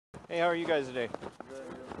Hey, how are you guys today?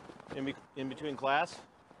 Good. In between class?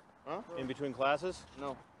 Huh? In between classes?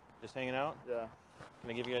 No. Just hanging out? Yeah. Can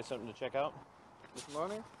I give you guys something to check out? This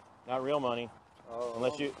money? Not real money. Oh.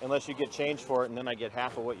 Unless you get change for it, and then I get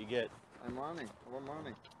half of what you get. My money. I want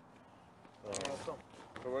money. So,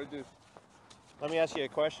 So what do you do? let me ask you a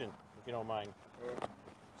question, if you don't mind.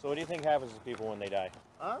 So what do you think happens to people when they die?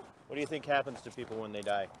 Huh? What do you think happens to people when they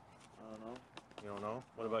die? I don't know. You don't know?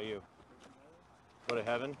 What about you? Go to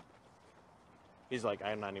heaven? He's like,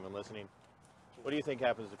 I'm not even listening. What do you think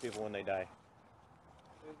happens to people when they die?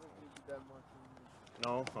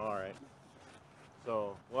 No? All right.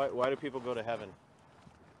 So why do people go to heaven?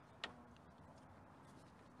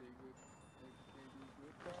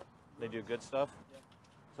 They do good stuff? Yeah.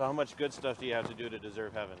 So how much good stuff do you have to do to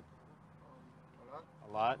deserve heaven? A lot.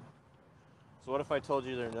 A lot? So what if I told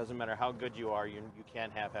you that it doesn't matter how good you are, you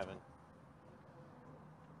can't have heaven?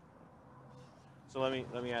 So let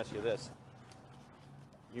me ask you this.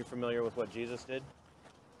 You familiar with what Jesus did?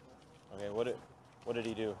 Okay, what did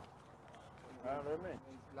he do?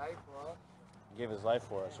 His life for us. He gave his life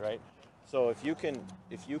for us, right? So if you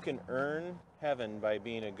can earn heaven by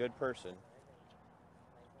being a good person,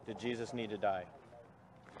 did Jesus need to die?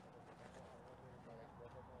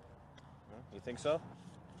 You think so?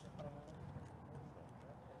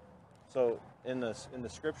 So in the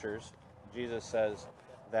scriptures, Jesus says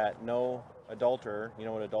that no adulterer, you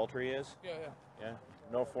know what adultery is? Yeah. Yeah.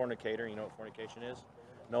 No fornicator, you know what fornication is?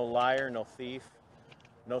 No liar, no thief,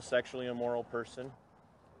 no sexually immoral person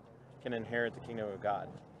can inherit the kingdom of God.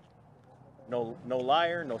 No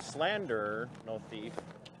liar, no slanderer, no thief,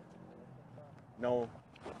 no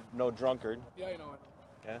drunkard. Yeah, I know.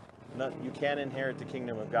 Yeah. No, you can't inherit the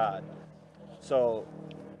kingdom of God. So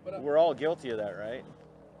But we're all guilty of that, right?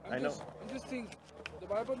 I'm just thinking, the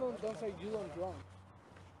Bible don't say you don't drunk.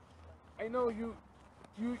 I know you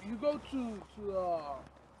go to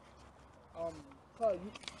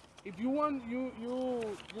if you want you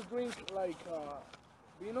drink like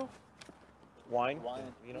vino. Wine.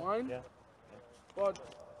 You know? Wine? Yeah. But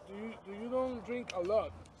do you don't drink a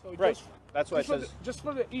lot? So Right. just That's why it says just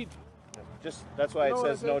for the eat. that's why You it know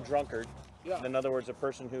what says I no said? drunkard. Yeah. In other words, a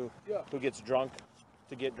person who Yeah. gets drunk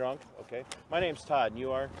to get drunk. Okay. My name's Todd, and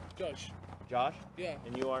you are Josh. Josh. Yeah.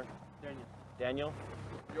 And you are Daniel. Daniel.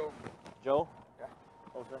 Yo. Joe. Yeah.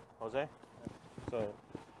 Jose.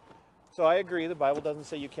 So I agree. The Bible doesn't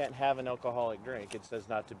say you can't have an alcoholic drink. It says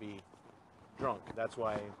not to be drunk. That's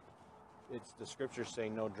why it's the scriptures say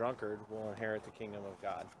no drunkard will inherit the kingdom of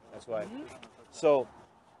God. That's why. So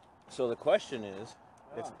the question is,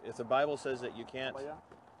 if the Bible says that you can't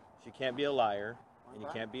be a liar, and you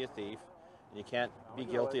can't be a thief, and you can't be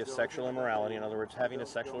guilty of sexual immorality, in other words, having a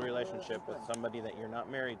sexual relationship with somebody that you're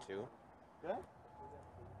not married to,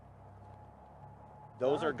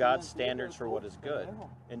 those are God's standards for what is good.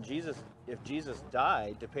 And if Jesus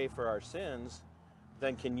died to pay for our sins,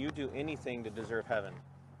 then can you do anything to deserve heaven?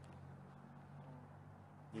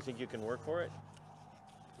 You think you can work for it?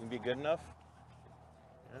 You can be good enough?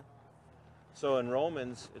 Yeah. So in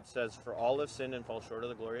Romans, it says, for all have sinned and fall short of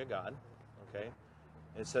the glory of God. Okay.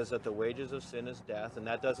 It says that the wages of sin is death, and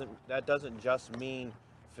that doesn't just mean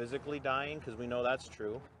physically dying, because we know that's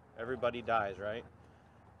true. Everybody dies, right?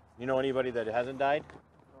 You know anybody that hasn't died?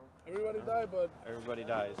 Everybody die, but Everybody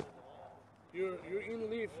dies. you're in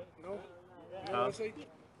life, you know. You know Huh? what I say?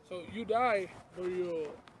 So you die, but you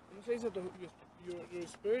say that your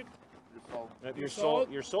spirit, Your soul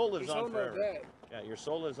lives your on soul not forever. dead. Yeah, your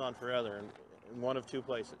soul lives on forever in one of two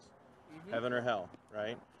places, heaven or hell,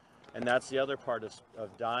 right? And that's the other part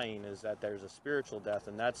of dying, is that there's a spiritual death,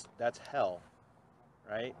 and that's hell,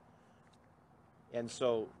 right? And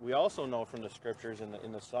so we also know from the scriptures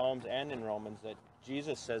in the Psalms and in Romans that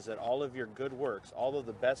Jesus says that all of your good works, all of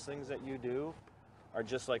the best things that you do, are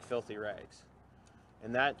just like filthy rags.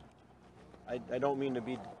 And that, I don't mean to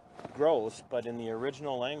be gross, but in the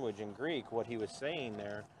original language in Greek, what he was saying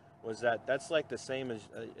there was that that's like the same as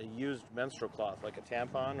a used menstrual cloth, like a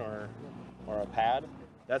tampon or a pad.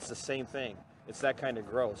 That's the same thing. It's that kind of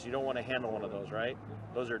gross. You don't want to handle one of those, right?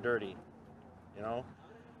 Those are dirty, you know?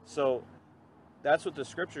 So that's what the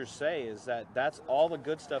scriptures say, is that that's all the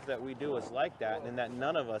good stuff that we do is like that, and that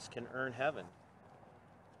none of us can earn heaven.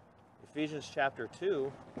 Ephesians chapter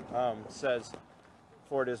 2 says,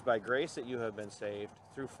 for it is by grace that you have been saved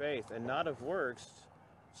through faith, and not of works,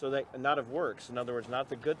 in other words, not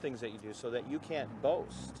the good things that you do, so that you can't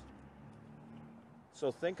boast.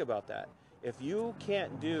 So think about that. If you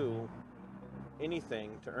can't do anything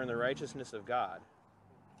to earn the righteousness of God,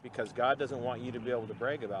 because God doesn't want you to be able to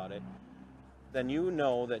brag about it, then you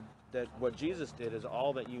know that that what Jesus did is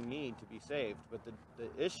all that you need to be saved. But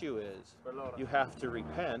the issue is you have to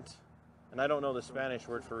repent, and I don't know the Spanish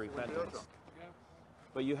word for repentance,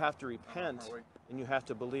 but you have to repent and you have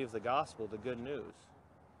to believe the gospel, the good news.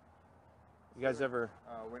 You guys ever?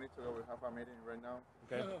 We need to go. We have a meeting right now.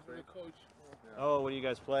 Okay. The coach. Yeah. Oh, what do you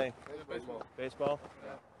guys play? Baseball. Baseball?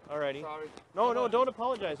 Yeah. Alrighty. Sorry. No, don't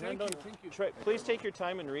apologize, man. Thank Don't. you. Please take your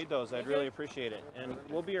time and read those. I'd really appreciate it. And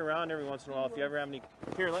we'll be around every once in a while if you ever have any.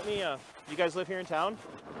 Here, let me. You guys live here in town?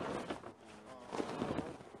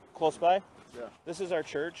 Close by? Yeah. This is our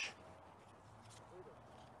church.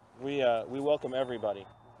 We welcome everybody.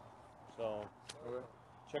 So Okay.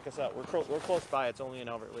 check us out. We're close by. It's only in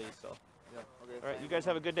Albert Lee. So. Yeah. Okay. All right. You guys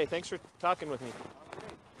have a good day. Thanks for talking with me.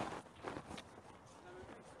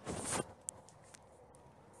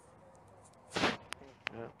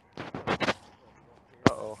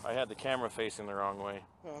 Uh-oh, I had the camera facing the wrong way.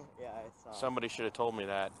 Yeah, I saw. Somebody should have told me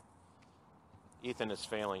that. Ethan is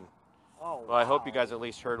failing. Oh, Well, I hope you wow. guys at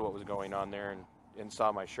least heard what was going on there and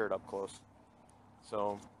saw my shirt up close.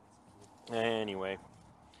 So, anyway,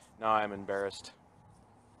 now I'm embarrassed.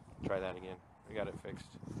 Try that again. We got it fixed.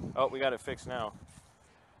 Oh, we got it fixed now.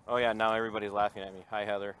 Oh yeah, now everybody's laughing at me. Hi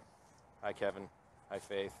Heather. Hi Kevin. Hi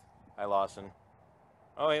Faith. Hi Lawson.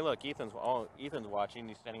 Oh hey, look, Ethan's watching.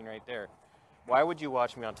 He's standing right there. Why would you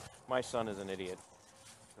watch me on? My son is an idiot.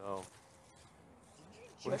 So.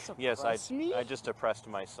 Just Yes, oppress me? I just oppressed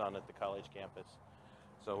my son at the college campus.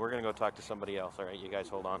 So we're going to go talk to somebody else. All right, you guys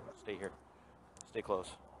hold on. Stay here. Stay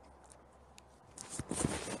close.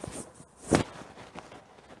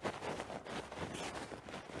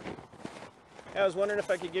 Yeah, I was wondering if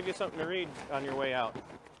I could give you something to read on your way out.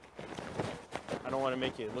 I don't want to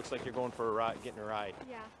make you, it looks like you're going for a ride, getting a ride.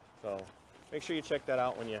 Yeah. So make sure you check that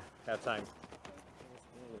out when you have time.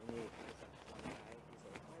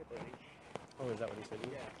 Oh, is that what he said?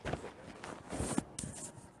 Yeah.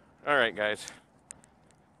 All right, guys.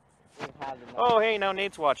 Oh, hey, now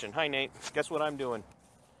Nate's watching. Hi, Nate. Guess what I'm doing?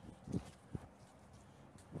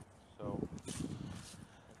 So,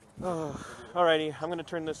 alrighty, I'm going to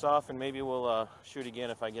turn this off, and maybe we'll shoot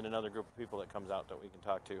again if I get another group of people that comes out that we can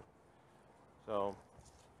talk to. So,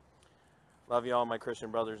 love you all, my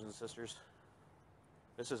Christian brothers and sisters.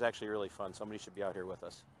 This is actually really fun. Somebody should be out here with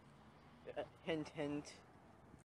us. Hint, hint.